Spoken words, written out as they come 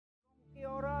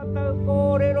Mātou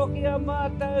kōrero ki a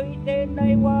mātou I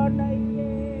tēnei wānei e.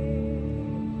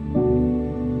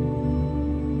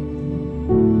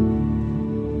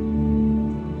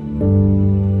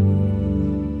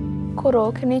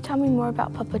 Koro, can you tell me more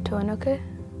about Papa Tūānuku?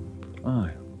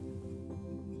 Aye.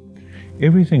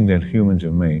 Everything that humans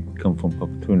have made come from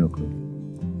Papa Tūānuku.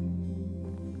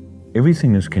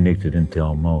 Everything is connected in Te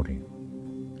Ao Māori.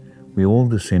 We're all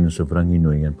descendants of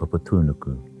Ranginui and Papa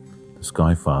Tūānuku, the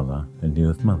Sky Father and the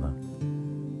Earth Mother.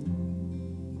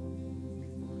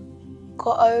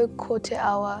 Ko au, ko te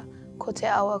awa, ko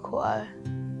au.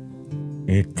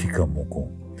 E tika moko.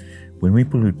 When we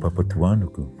pollute Papa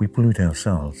Tūānuku, we pollute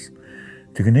ourselves.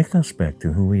 To connect us back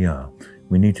to who we are,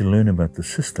 we need to learn about the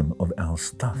system of our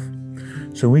stuff,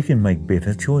 so we can make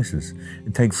better choices.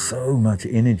 It takes so much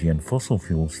energy and fossil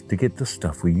fuels to get the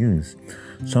stuff we use.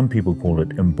 Some people call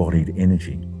it embodied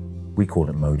energy. We call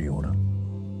it modiora.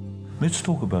 Let's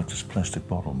talk about this plastic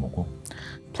bottle, Moko.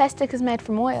 Plastic is made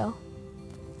from oil.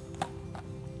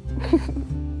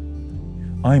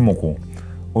 Ai Moko,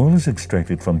 oil is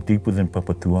extracted from deep within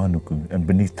Papa Tūānuku and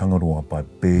beneath Tangaroa by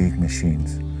big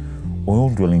machines. Oil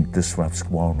drilling disrupts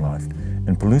wildlife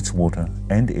and pollutes water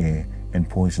and air and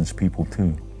poisons people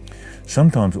too.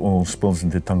 Sometimes oil spills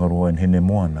into Tangaroa and Hene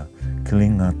Moana,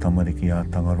 killing ngā tamariki a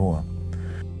Tangaroa.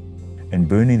 And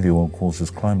burning the oil causes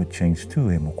climate change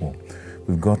too, e moko.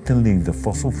 We've got to leave the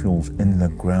fossil fuels in the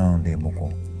ground, e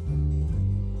moko.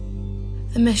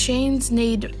 The machines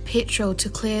need petrol to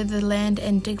clear the land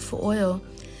and dig for oil.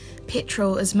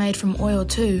 Petrol is made from oil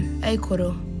too, e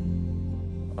koro?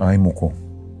 Ai moko.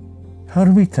 How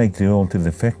do we take the oil to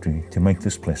the factory to make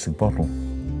this plastic bottle?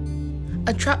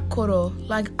 A truck koro,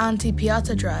 like Auntie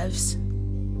Piata drives.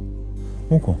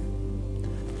 Moko,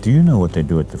 do you know what they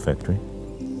do at the factory?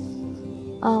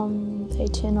 They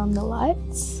turn on the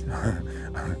lights.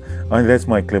 Oh, that's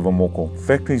my clever Moko.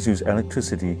 Factories use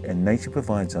electricity and nature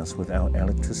provides us with our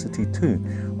electricity too,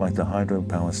 like the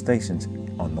hydropower stations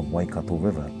on the Waikato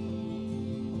River.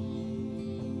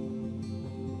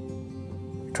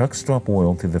 Trucks drop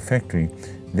oil to the factory,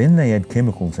 then they add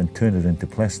chemicals and turn it into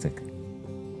plastic.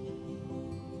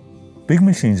 Big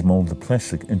machines mold the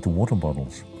plastic into water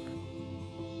bottles.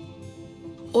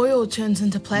 Oil turns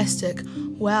into plastic.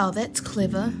 Wow, that's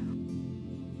clever.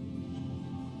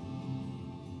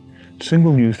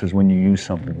 Single use is when you use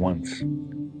something once.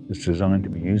 It's designed to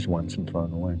be used once and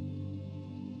thrown away,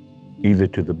 either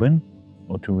to the bin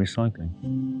or to recycling.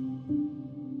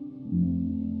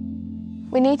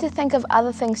 We need to think of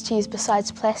other things to use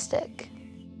besides plastic.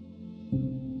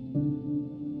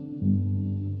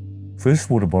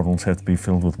 First, water bottles have to be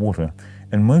filled with water,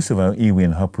 and most of our iwi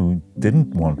and hapu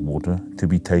didn't want water to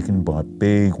be taken by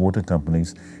big water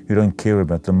companies who don't care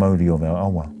about the mauri of our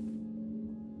awa.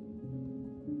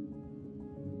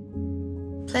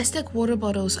 Plastic water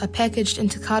bottles are packaged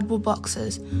into cardboard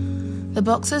boxes. The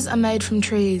boxes are made from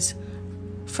trees,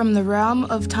 from the realm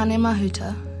of Tane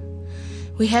Mahuta.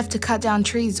 We have to cut down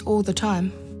trees all the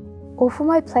time. All for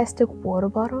my plastic water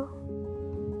bottle?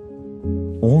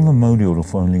 All the modiora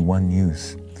for only one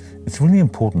use. It's really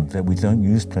important that we don't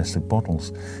use plastic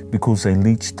bottles because they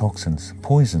leach toxins,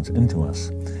 poisons into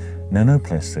us.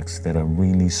 Nanoplastics that are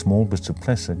really small bits of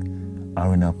plastic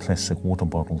are in our plastic water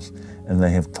bottles and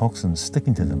they have toxins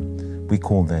sticking to them. We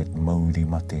call that mauri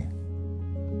mate.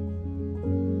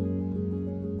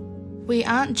 We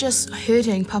aren't just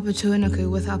hurting Papa Tūānuku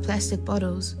with our plastic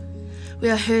bottles. We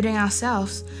are hurting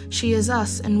ourselves. She is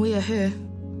us and we are her.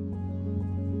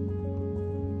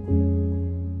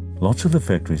 Lots of the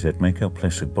factories that make our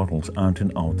plastic bottles aren't in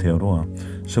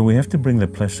Aotearoa, so we have to bring the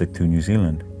plastic to New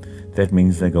Zealand. That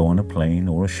means they go on a plane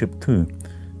or a ship too.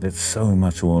 That's so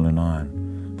much oil and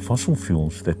iron. Fossil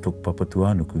fuels that took Papa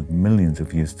Tūānuku millions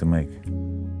of years to make.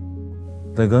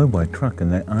 They go by truck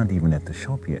and they aren't even at the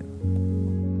shop yet.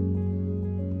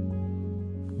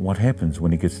 What happens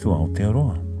when it gets to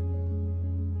Aotearoa?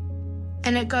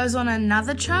 And it goes on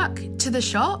another truck to the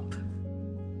shop?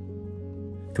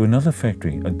 To another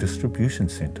factory, a distribution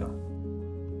centre.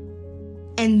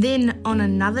 And then on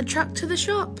another truck to the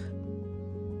shop?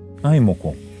 Ai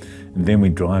moko. And then we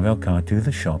drive our car to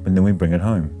the shop and then we bring it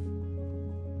home.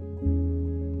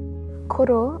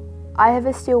 Koro, I have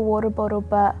a steel water bottle,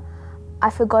 but I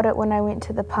forgot it when I went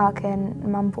to the park and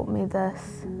Mum bought me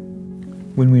this.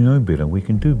 When we know better, we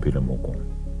can do better, moko.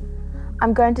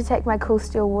 I'm going to take my cool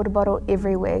steel water bottle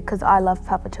everywhere because I love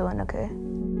Papa Tūānuku.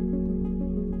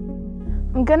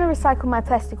 I'm going to recycle my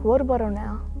plastic water bottle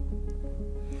now.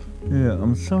 Yeah,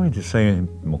 I'm sorry to say,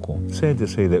 moko, sad to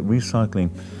say that recycling,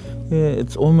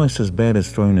 it's almost as bad as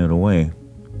throwing it away.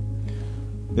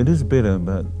 It is better,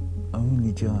 but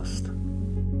only just.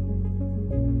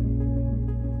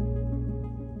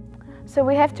 So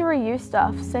we have to reuse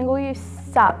stuff. Single use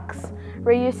sucks.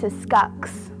 Reuse is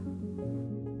scucks.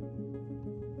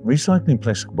 Recycling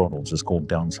plastic bottles is called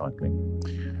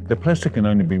downcycling. The plastic can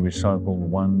only be recycled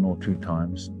 1 or 2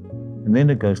 times, and then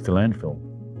it goes to landfill.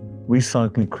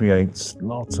 Recycling creates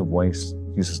lots of waste,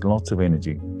 uses lots of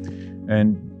energy,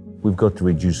 and we've got to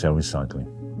reduce our recycling.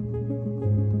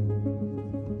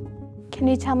 Can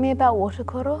you tell me about water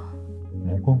koro?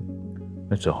 Hoko,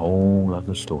 that's a whole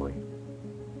other story.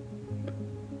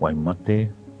 Wai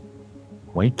mate,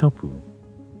 wai tapu,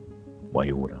 wai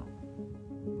ora.